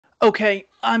Okay,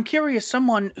 I'm curious,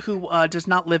 someone who does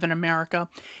not live in America,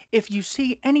 if you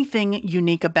see anything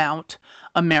unique about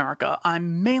America.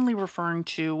 I'm mainly referring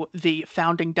to the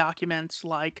founding documents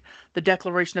like the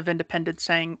Declaration of Independence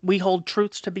saying, "We hold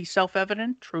truths to be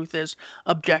self-evident. Truth is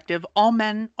objective. All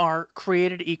men are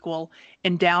created equal,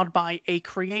 endowed by a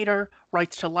creator,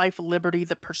 rights to life, liberty,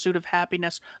 the pursuit of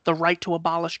happiness, the right to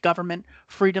abolish government,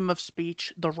 freedom of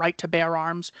speech, the right to bear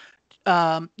arms."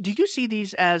 Do you see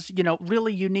these as,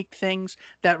 really unique things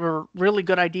that were really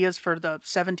good ideas for the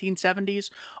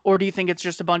 1770s? Or do you think it's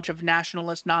just a bunch of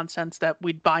nationalist nonsense that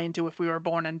we'd buy into if we were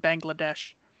born in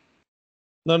Bangladesh?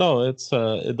 No, no, it's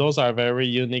those are very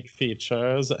unique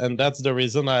features, and that's the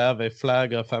reason I have a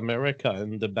flag of America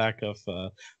in the back of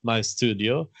my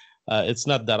studio. It's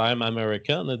not that I'm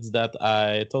American, it's that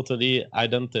I totally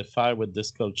identify with this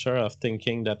culture of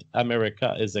thinking that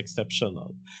America is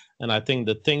exceptional. And I think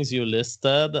the things you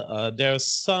listed, there's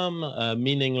some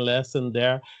meaningless in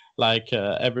there, like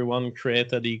everyone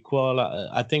created equal.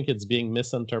 I think it's being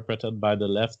misinterpreted by the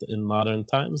left in modern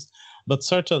times. But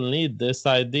certainly, this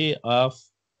idea of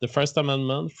the First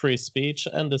Amendment, free speech,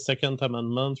 and the Second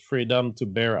Amendment, freedom to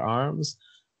bear arms.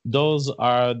 Those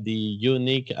are the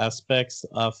unique aspects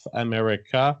of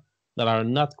America that are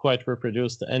not quite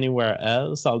reproduced anywhere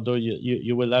else, although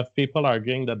you will have people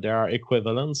arguing that there are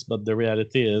equivalents, but the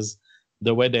reality is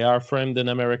the way they are framed in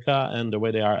America and the way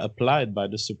they are applied by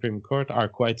the Supreme Court are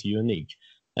quite unique.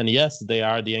 And yes, they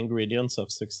are the ingredients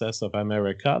of success of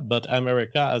America, but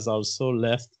America has also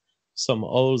left some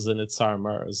holes in its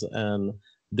armors, and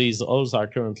these holes are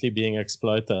currently being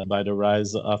exploited by the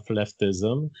rise of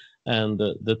leftism. And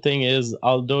the thing is,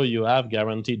 although you have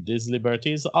guaranteed these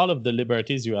liberties, all of the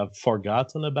liberties you have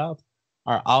forgotten about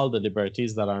are all the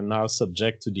liberties that are now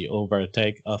subject to the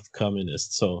overtake of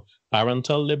communists. So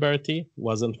parental liberty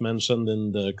wasn't mentioned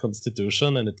in the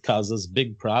Constitution, and it causes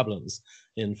big problems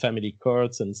in family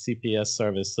courts and CPS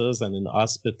services and in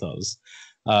hospitals.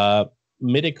 Uh,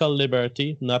 Medical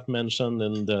liberty, not mentioned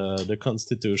in the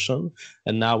Constitution.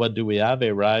 And now what do we have?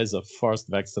 A rise of forced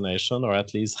vaccination, or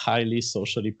at least highly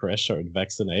socially pressured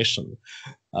vaccination.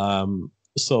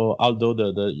 So although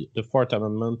the Fourth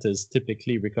Amendment is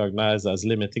typically recognized as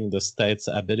limiting the state's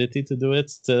ability to do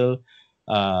it, still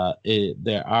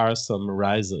there are some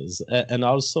rises. And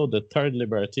also the third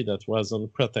liberty that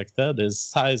wasn't protected is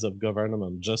size of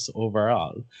government, just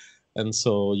overall. And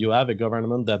so you have a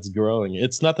government that's growing.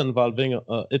 It's not involving,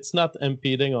 it's not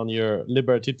impeding on your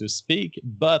liberty to speak,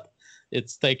 but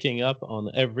it's taking up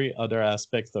on every other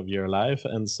aspect of your life.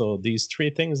 And so these three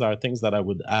things are things that I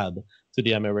would add to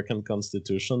the American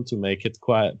Constitution to make it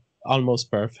quite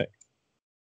almost perfect.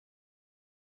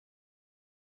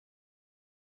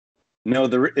 No,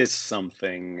 there is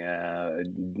something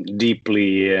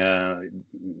deeply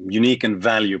unique and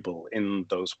valuable in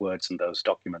those words and those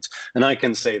documents, and I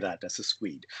can say that as a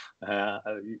Swede.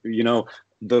 You know,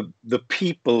 the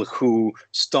people who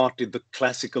started the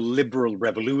classical liberal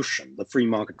revolution, the free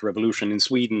market revolution in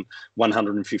Sweden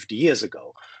 150 years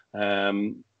ago,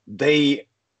 they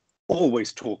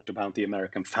always talked about the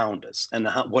American founders and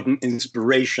what an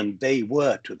inspiration they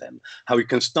were to them, how you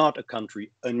can start a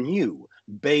country anew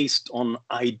based on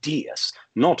ideas,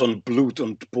 not on Blut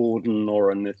und Boden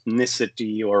or an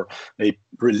ethnicity or a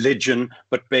religion,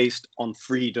 but based on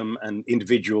freedom and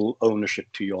individual ownership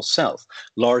to yourself.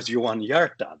 Lars Johan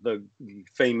Hierta, the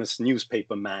famous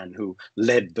newspaper man who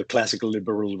led the classical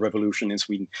liberal revolution in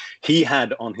Sweden, he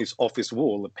had on his office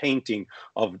wall a painting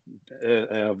of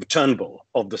Turnbull,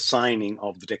 of the signing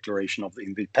of the Declaration of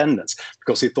Independence,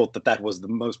 because he thought that that was the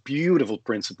most beautiful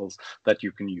principles that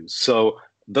you can use. So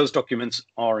those documents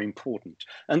are important.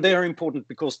 And they are important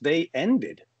because they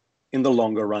ended, in the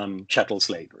longer run, chattel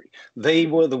slavery. They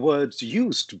were the words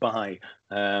used by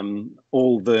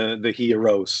all the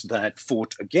heroes that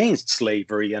fought against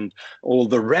slavery and all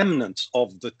the remnants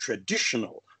of the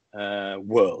traditional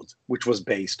world, which was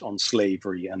based on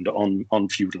slavery and on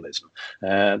feudalism,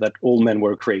 that all men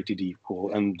were created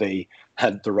equal and they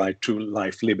had the right to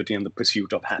life, liberty, and the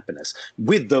pursuit of happiness.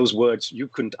 With those words, you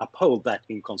couldn't uphold that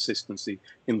inconsistency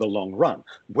in the long run.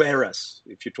 Whereas,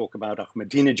 if you talk about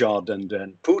Ahmadinejad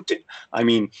and Putin, I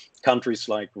mean, countries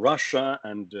like Russia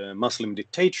and Muslim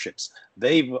dictatorships,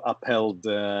 they've upheld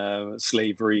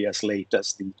slavery as late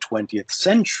as the 20th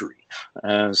century.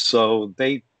 So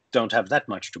they don't have that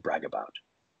much to brag about.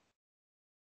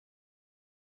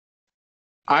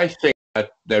 I think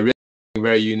that they're really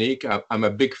very unique. I'm a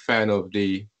big fan of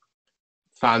the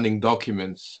founding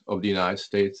documents of the United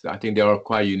States. I think they are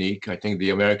quite unique. I think the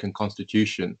American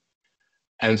Constitution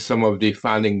and some of the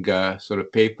founding sort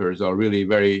of papers are really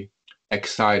very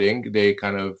exciting. They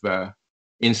kind of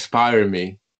inspire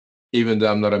me even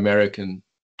though I'm not American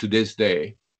to this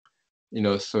day.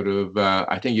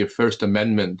 I think your First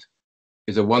Amendment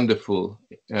is a wonderful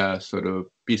sort of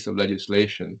piece of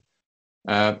legislation.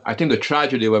 I think the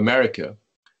tragedy of America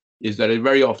is that it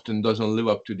very often doesn't live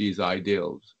up to these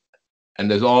ideals. And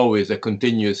there's always a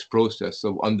continuous process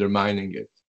of undermining it.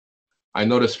 I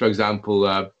noticed, for example,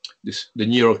 the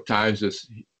New York Times'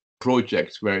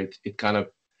 projects where it kind of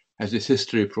has this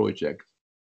history project,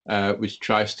 which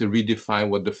tries to redefine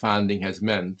what the founding has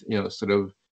meant,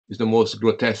 is the most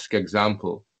grotesque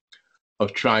example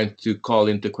of trying to call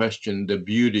into question the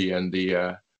beauty and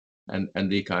the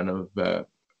kind of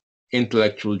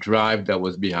intellectual drive that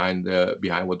was behind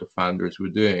what the founders were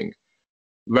doing.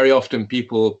 Very often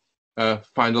people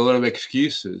find a lot of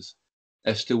excuses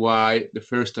as to why the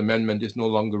First Amendment is no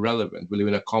longer relevant. We live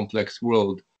in a complex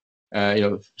world.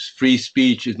 Free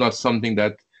speech is not something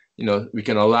that we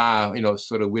can allow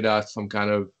without some kind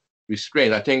of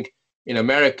restraint. I think in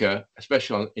America,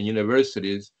 especially in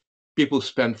universities, people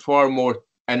spend far more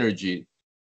energy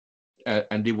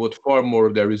and devote far more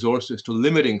of their resources to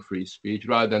limiting free speech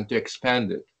rather than to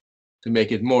expand it, to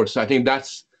make it more. So I think that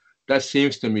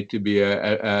seems to me to be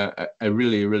a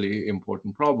really, really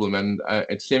important problem. And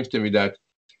it seems to me that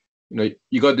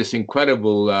you got this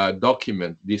incredible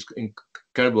document, this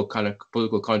incredible kind of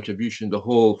political contribution, the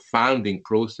whole founding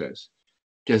process,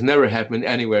 which has never happened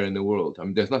anywhere in the world. I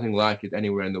mean, there's nothing like it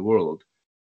anywhere in the world.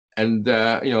 And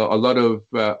a lot of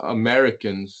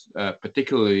Americans,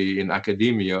 particularly in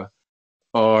academia,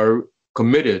 are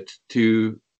committed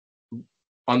to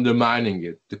undermining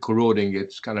it, to corroding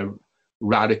its kind of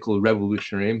radical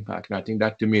revolutionary impact. And I think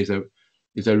that to me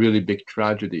is a really big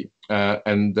tragedy.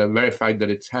 And the very fact that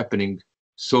it's happening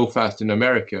so fast in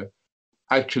America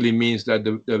actually means that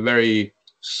the very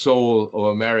soul of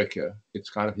America, its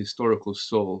kind of historical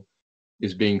soul,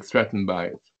 is being threatened by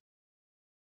it.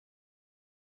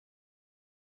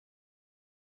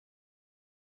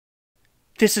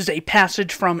 This is a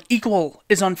passage from Equal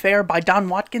is Unfair by Don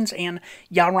Watkins and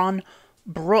Yaron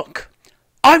Brook.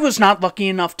 I was not lucky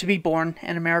enough to be born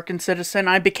an American citizen.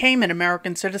 I became an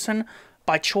American citizen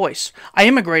by choice. I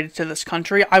immigrated to this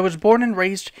country. I was born and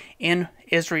raised in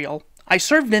Israel. I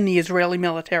served in the Israeli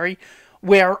military,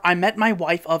 where I met my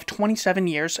wife of 27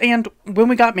 years, and when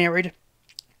we got married,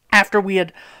 after we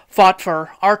had fought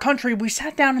for our country, we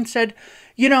sat down and said,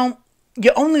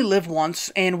 you only live once,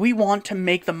 and we want to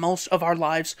make the most of our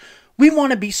lives. We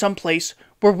want to be someplace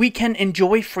where we can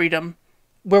enjoy freedom,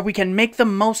 where we can make the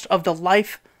most of the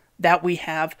life that we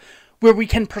have, where we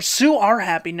can pursue our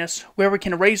happiness, where we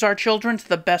can raise our children to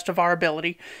the best of our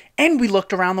ability. And we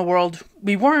looked around the world.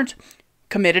 We weren't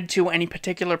committed to any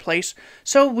particular place,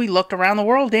 so we looked around the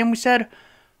world and we said,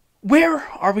 where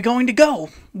are we going to go?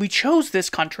 We chose this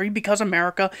country because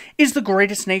America is the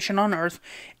greatest nation on earth,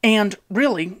 and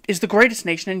really is the greatest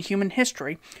nation in human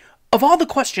history. Of all the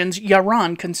questions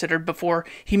Yaron considered before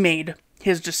he made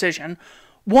his decision,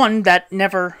 one that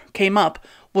never came up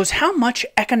was how much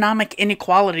economic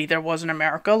inequality there was in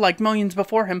America. Like millions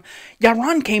before him,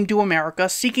 Yaron came to America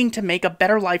seeking to make a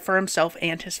better life for himself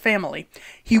and his family.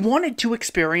 He wanted to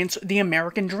experience the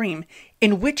American dream,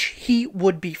 in which he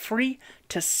would be free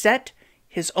to set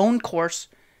his own course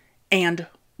and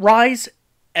rise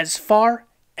as far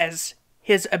as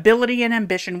his ability and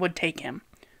ambition would take him.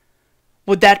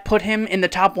 Would that put him in the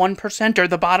top 1% or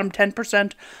the bottom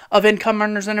 10% of income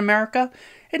earners in America?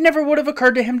 It never would have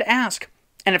occurred to him to ask.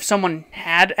 And if someone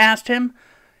had asked him,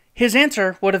 his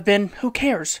answer would have been, who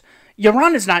cares?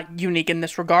 Yaron is not unique in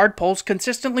this regard. Polls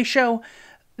consistently show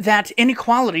that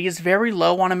inequality is very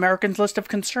low on Americans' list of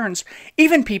concerns.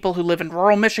 Even people who live in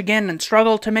rural Michigan and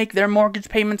struggle to make their mortgage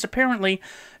payments apparently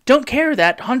don't care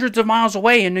that hundreds of miles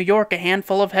away in New York a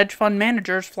handful of hedge fund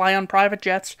managers fly on private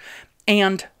jets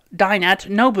and dine at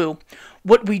Nobu.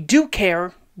 What we do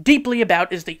care deeply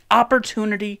about is the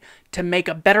opportunity to make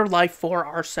a better life for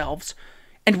ourselves.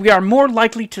 And we are more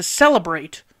likely to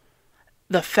celebrate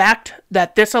the fact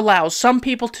that this allows some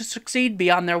people to succeed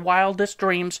beyond their wildest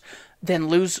dreams than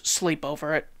lose sleep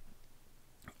over it.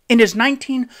 In his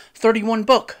 1931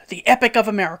 book, The Epic of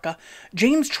America,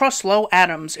 James Truslow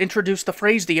Adams introduced the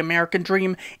phrase the American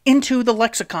dream into the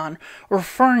lexicon,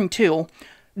 referring to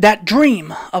that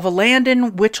dream of a land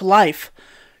in which life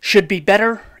should be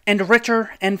better and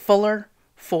richer and fuller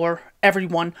for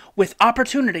everyone, with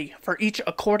opportunity for each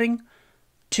according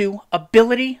to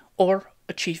ability or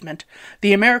achievement.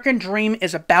 The American dream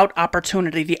is about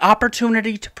opportunity, the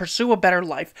opportunity to pursue a better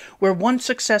life, where one's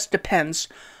success depends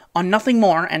on nothing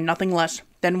more and nothing less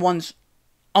than one's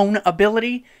own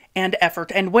ability and effort,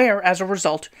 and where, as a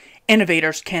result,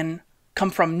 innovators can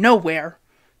come from nowhere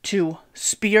to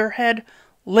spearhead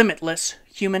limitless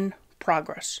human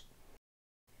progress.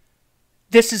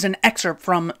 This is an excerpt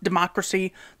from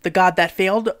Democracy, the God That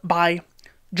Failed by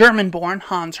German-born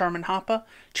Hans Hermann Hoppe,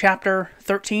 Chapter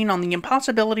 13 on the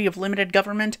impossibility of limited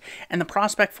government and the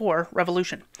prospect for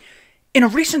revolution. In a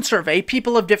recent survey,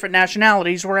 people of different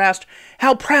nationalities were asked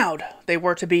how proud they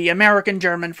were to be American,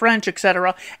 German, French,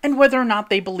 etc., and whether or not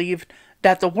they believed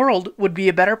that the world would be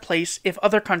a better place if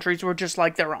other countries were just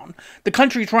like their own. The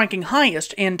countries ranking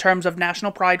highest in terms of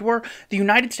national pride were the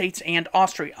United States and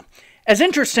Austria. As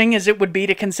interesting as it would be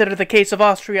to consider the case of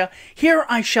Austria, here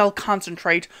I shall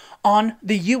concentrate on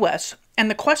the U.S.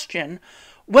 and the question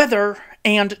whether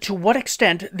and to what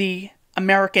extent the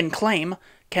American claim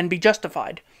can be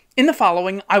justified. In the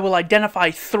following, I will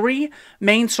identify 3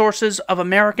 main sources of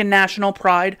American national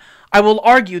pride. I will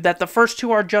argue that the first 2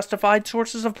 are justified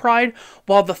sources of pride,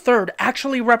 while the third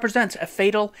actually represents a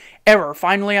fatal error.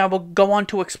 Finally, I will go on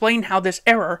to explain how this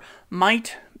error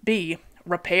might be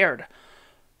repaired.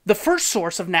 The first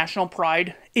source of national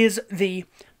pride is the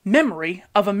memory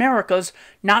of America's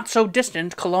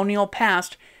not-so-distant colonial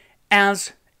past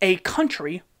as a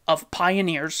country of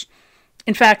pioneers.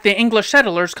 In fact, the English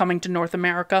settlers coming to North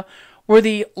America were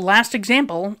the last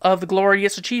example of the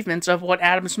glorious achievements of what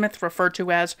Adam Smith referred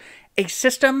to as a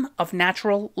system of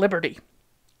natural liberty.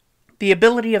 The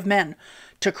ability of men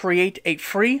to create a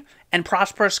free and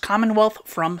prosperous commonwealth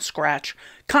from scratch,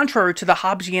 contrary to the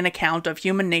Hobbesian account of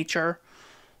human nature,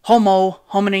 homo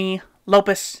homini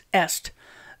lupus est.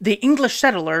 The English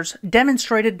settlers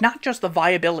demonstrated not just the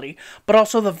viability, but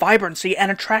also the vibrancy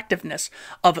and attractiveness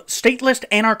of stateless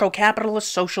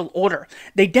anarcho-capitalist social order.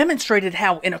 They demonstrated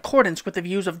how, in accordance with the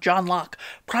views of John Locke,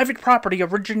 private property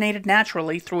originated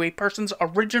naturally through a person's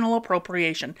original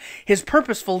appropriation, his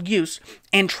purposeful use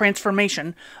and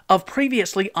transformation of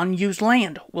previously unused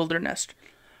land, wilderness.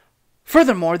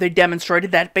 Furthermore, they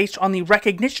demonstrated that based on the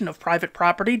recognition of private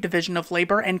property, division of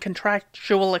labor, and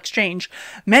contractual exchange,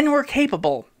 men were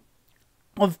capable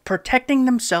of protecting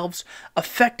themselves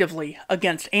effectively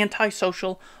against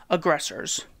antisocial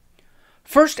aggressors.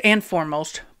 First and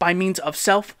foremost, by means of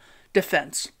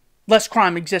self-defense. Less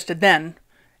crime existed then,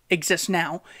 exists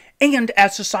now, and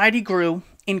as society grew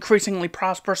increasingly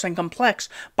prosperous and complex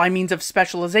by means of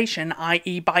specialization,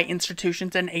 i.e. by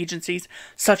institutions and agencies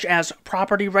such as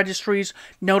property registries,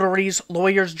 notaries,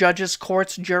 lawyers, judges,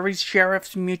 courts, juries,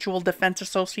 sheriffs, mutual defense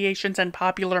associations, and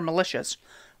popular militias.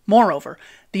 Moreover,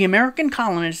 the American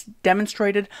colonists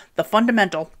demonstrated the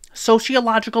fundamental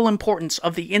sociological importance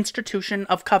of the institution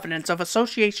of covenants of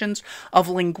associations of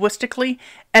linguistically,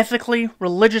 ethically,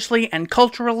 religiously, and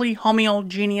culturally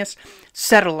homogeneous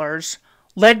settlers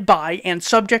led by and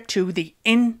subject to the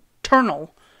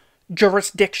internal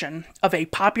jurisdiction of a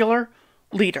popular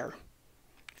leader,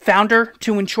 founder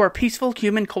to ensure peaceful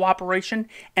human cooperation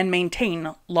and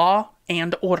maintain law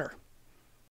and order.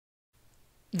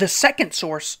 The second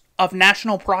source of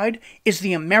national pride is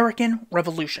the American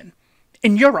Revolution.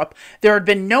 In Europe, there had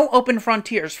been no open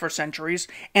frontiers for centuries,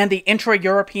 and the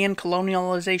intra-European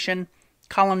colonization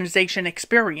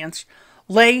experience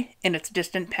lay in its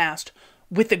distant past.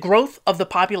 With the growth of the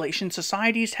population,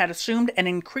 societies had assumed an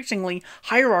increasingly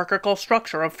hierarchical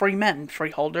structure of free men,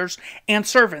 freeholders, and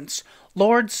servants,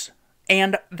 lords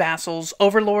and vassals,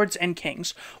 overlords and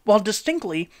kings, while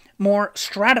distinctly more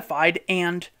stratified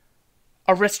and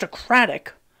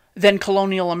aristocratic than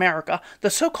colonial America. The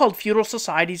so-called feudal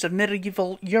societies of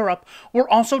medieval Europe were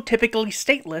also typically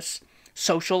stateless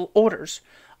social orders.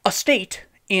 A state,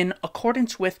 in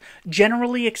accordance with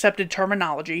generally accepted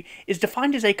terminology, is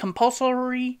defined as a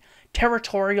compulsory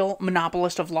territorial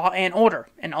monopolist of law and order,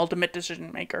 an ultimate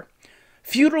decision-maker.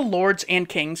 Feudal lords and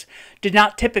kings did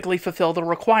not typically fulfill the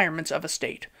requirements of a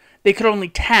state. They could only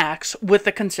tax with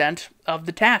the consent of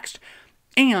the taxed,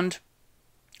 and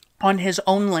on his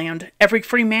own land, every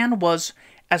free man was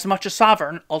as much a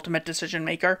sovereign, ultimate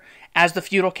decision-maker, as the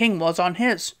feudal king was on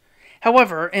his.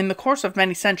 However, in the course of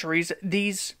many centuries,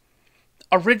 these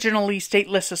originally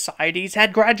stateless societies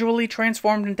had gradually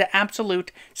transformed into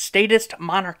absolute statist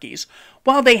monarchies,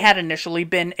 while they had initially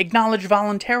been acknowledged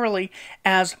voluntarily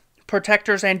as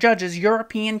protectors and judges.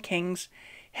 European kings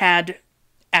had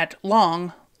at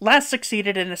long last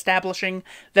succeeded in establishing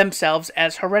themselves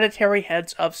as hereditary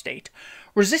heads of state.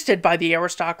 Resisted by the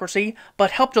aristocracy,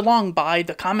 but helped along by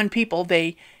the common people,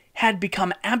 they had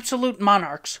become absolute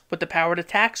monarchs with the power to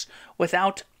tax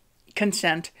without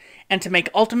consent and to make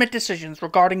ultimate decisions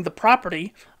regarding the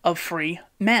property of free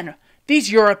men.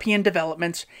 These European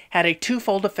developments had a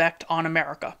twofold effect on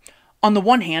America. On the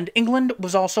one hand, England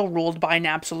was also ruled by an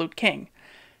absolute king,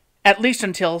 at least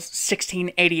until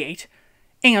 1688,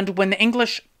 and when the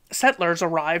English settlers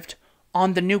arrived,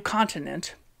 on the new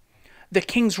continent, the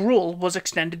king's rule was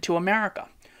extended to America.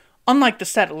 Unlike the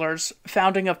settlers'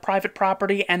 founding of private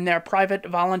property and their private,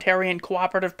 voluntary, and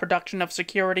cooperative production of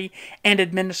security and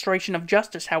administration of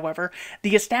justice, however,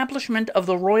 the establishment of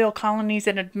the royal colonies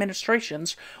and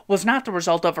administrations was not the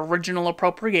result of original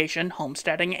appropriation,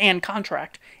 homesteading, and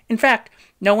contract. In fact,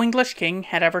 no English king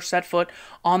had ever set foot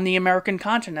on the American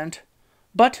continent,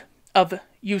 but of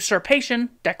usurpation,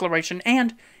 declaration,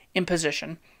 and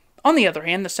imposition. On the other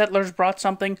hand, the settlers brought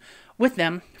something with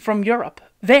them from Europe.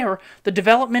 There, the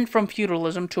development from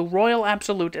feudalism to royal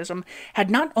absolutism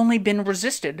had not only been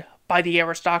resisted by the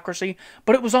aristocracy,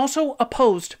 but it was also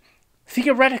opposed,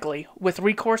 theoretically, with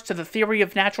recourse to the theory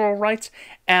of natural rights,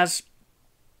 as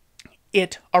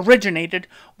it originated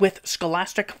with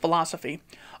scholastic philosophy.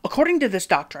 According to this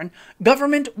doctrine,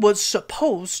 government was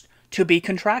supposed to be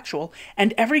contractual,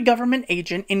 and every government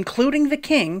agent, including the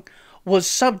king, was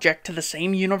subject to the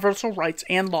same universal rights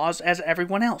and laws as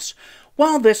everyone else.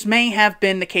 While this may have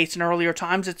been the case in earlier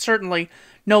times, it's certainly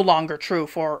no longer true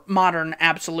for modern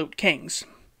absolute kings.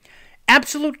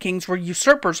 Absolute kings were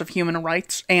usurpers of human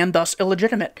rights and thus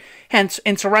illegitimate. Hence,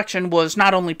 insurrection was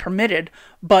not only permitted,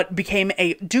 but became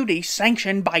a duty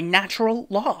sanctioned by natural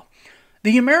law.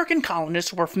 The American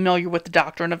colonists were familiar with the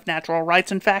doctrine of natural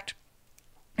rights. In fact,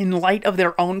 in light of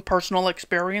their own personal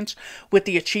experience with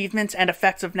the achievements and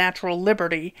effects of natural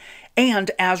liberty, and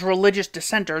as religious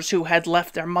dissenters who had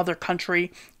left their mother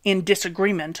country in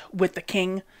disagreement with the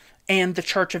king and the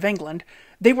Church of England,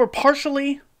 they were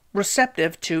partially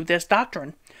receptive to this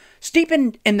doctrine. Steeped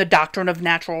in the doctrine of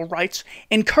natural rights,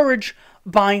 encouraged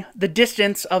by the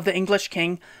distance of the English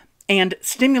king, and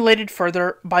stimulated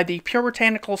further by the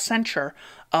puritanical censure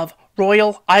of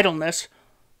royal idleness,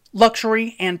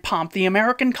 luxury, and pomp, the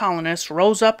American colonists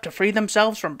rose up to free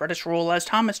themselves from British rule. As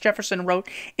Thomas Jefferson wrote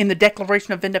in the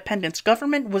Declaration of Independence,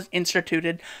 government was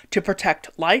instituted to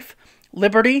protect life,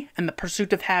 liberty, and the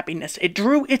pursuit of happiness. It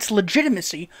drew its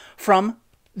legitimacy from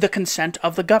the consent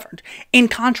of the governed. In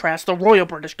contrast, the Royal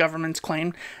British governments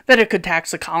claimed that it could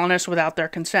tax the colonists without their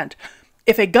consent.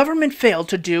 If a government failed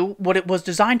to do what it was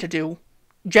designed to do,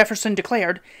 Jefferson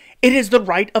declared, it is the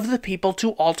right of the people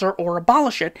to alter or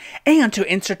abolish it, and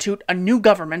to institute a new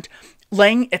government,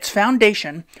 laying its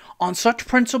foundation on such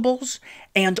principles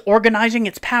and organizing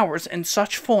its powers in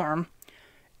such form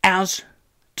as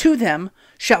to them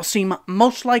shall seem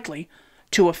most likely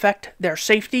to affect their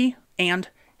safety and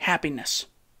happiness.